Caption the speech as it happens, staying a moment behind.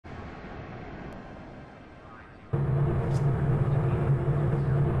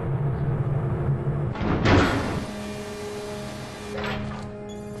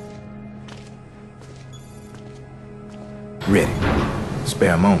Riddick,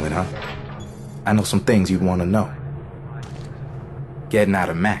 spare a moment, huh? I know some things you'd want to know. Getting out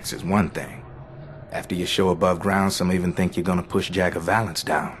of Max is one thing. After your show above ground, some even think you're gonna push Jagger Valance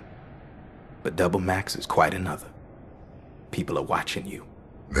down. But double Max is quite another. People are watching you.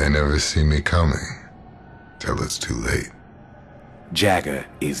 They never see me coming, till it's too late. Jagger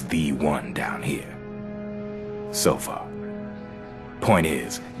is the one down here. So far. Point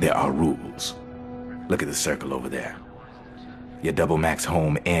is, there are rules. Look at the circle over there. Your double max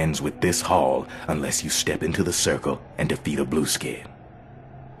home ends with this hall unless you step into the circle and defeat a blueskin.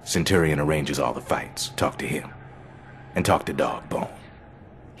 Centurion arranges all the fights. Talk to him. And talk to Dog Bone.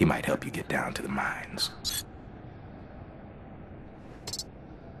 He might help you get down to the mines.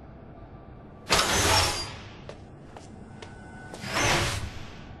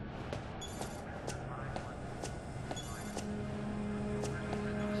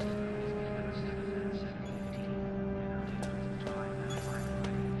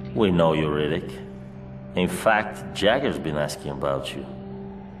 We know you, Riddick. In fact, Jagger's been asking about you.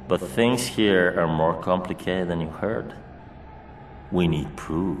 But things here are more complicated than you heard. We need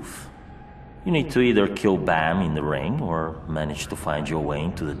proof. You need to either kill Bam in the ring or manage to find your way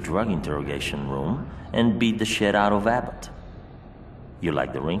into the drug interrogation room and beat the shit out of Abbott. You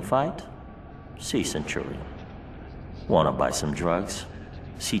like the ring fight? See Centurion. Wanna buy some drugs?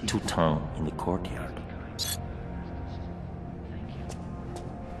 See Two-Tongue in the courtyard.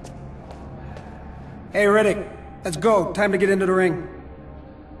 Hey, Riddick, let's go. Time to get into the ring.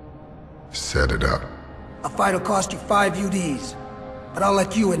 Set it up. A fight will cost you 5 UDs, but I'll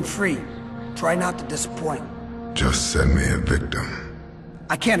let you in free. Try not to disappoint. Just send me a victim.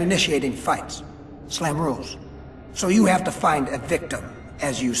 I can't initiate any fights. Slam rules. So you have to find a victim,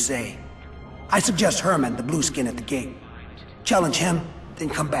 as you say. I suggest Herman, the blueskin at the gate. Challenge him, then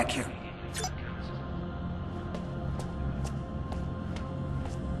come back here.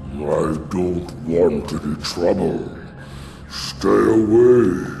 I don't want any trouble. Stay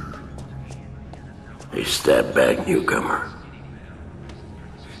away. Hey, step back, newcomer.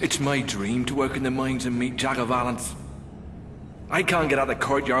 It's my dream to work in the mines and meet Jagger Valance. I can't get out of the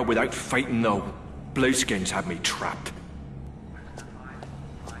courtyard without fighting, though. Blueskins have me trapped.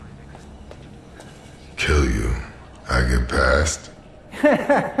 Kill you. I get past.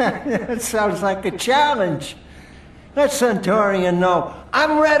 That sounds like a challenge. Let Centurion know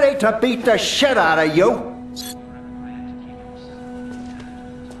I'm ready to beat the shit out of you.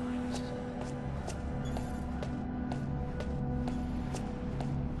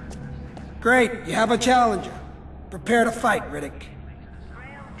 Great, you have a challenger. Prepare to fight, Riddick.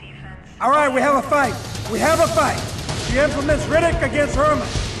 All right, we have a fight. We have a fight. The implements Riddick against Herman.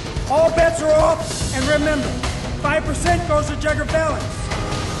 All bets are off, and remember, 5% goes to Jagger Valance.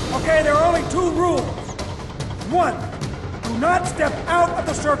 Okay, there are only 2 rules. 1, do not step out of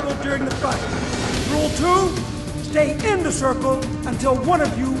the circle during the fight. Rule 2, stay in the circle until one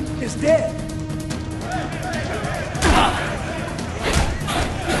of you is dead.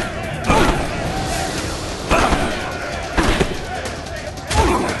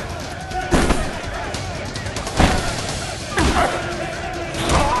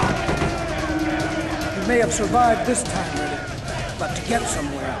 You may have survived this time, Riddick, but to get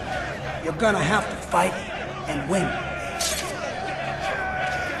somewhere, you're gonna have to fight and win.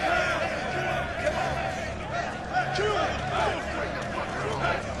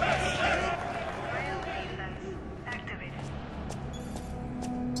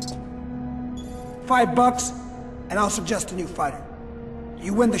 $5, and I'll suggest a new fighter.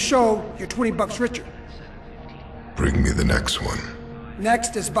 You win the show, you're $20 richer. Bring me the next one.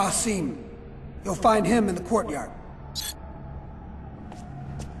 Next is Basim. You'll find him in the courtyard.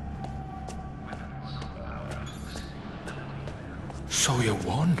 So you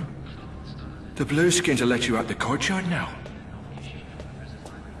won? The Blueskins will let you out the courtyard now?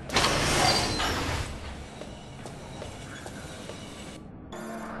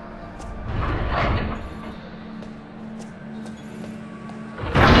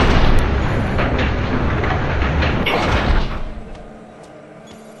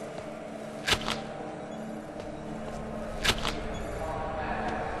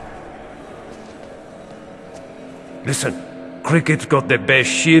 Listen, Cricket's got the best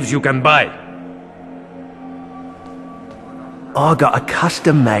sheaves you can buy. I got a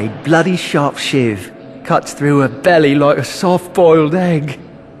custom-made bloody sharp shiv. Cuts through a belly like a soft-boiled egg.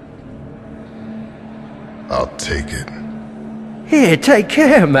 I'll take it. Here, take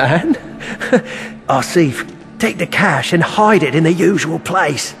care, man. Arsif, take the cash and hide it in the usual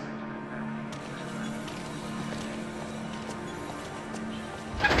place.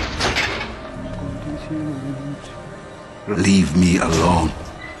 Leave me alone.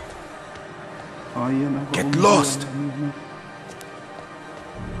 Get lost!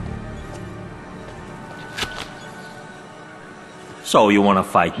 So you wanna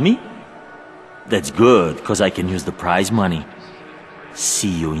fight me? That's good, cause I can use the prize money. See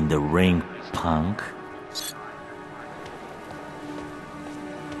you in the ring, punk.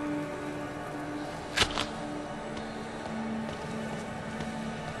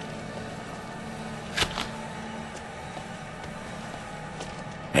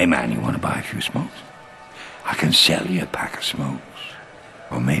 Hey man, you wanna buy a few smokes? I can sell you a pack of smokes.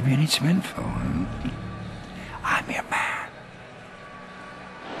 Or maybe you need some info. I'm your man.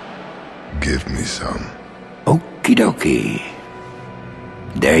 Give me some. Okie dokie.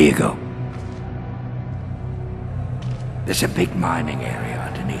 There you go. There's a big mining area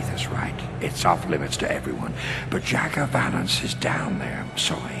underneath us, right? It's off limits to everyone. But Jagger Valance is down there,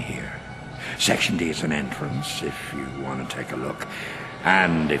 so I hear. Section D is an entrance if you want to take a look.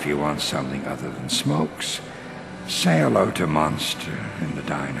 And if you want something other than smokes, say hello to Monster in the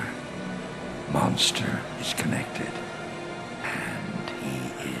diner. Monster is connected. And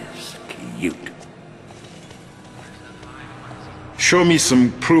he is cute. Show me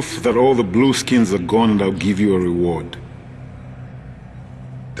some proof that all the blueskins are gone and I'll give you a reward.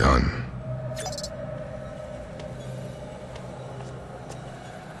 Done.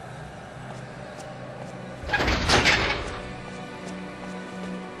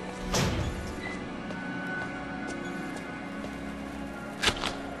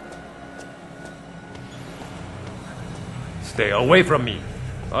 Stay away from me.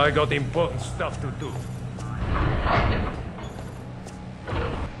 I got important stuff to do.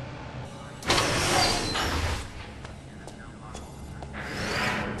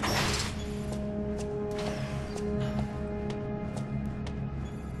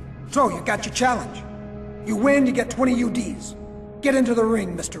 So, you got your challenge. You win, you get 20 UDs. Get into the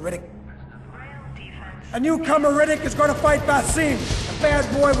ring, Mr. Riddick. A newcomer, Riddick, is going to fight Basim, a bad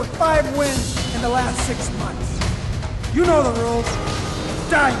boy with 5 wins in the last 6 months. You know the rules. It's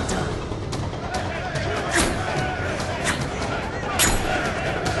dying time.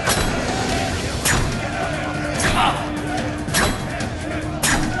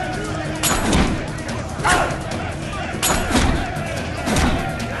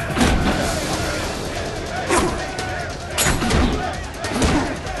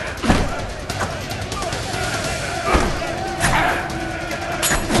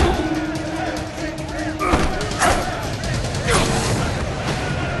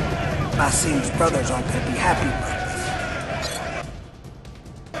 Basim's brothers aren't going to be happy about this.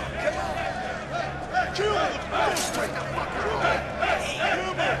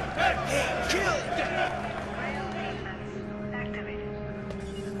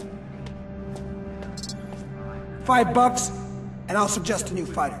 $5, and I'll suggest a new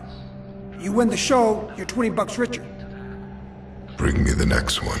fighter. You win the show, you're $20 richer. Bring me the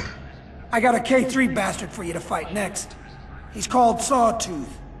next one. I got a K3 bastard for you to fight next. He's called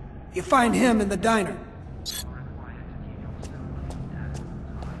Sawtooth. You find him in the diner.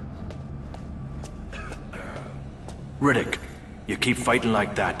 Riddick, you keep fighting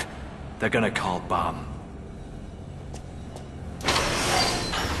like that, they're gonna call Bomb.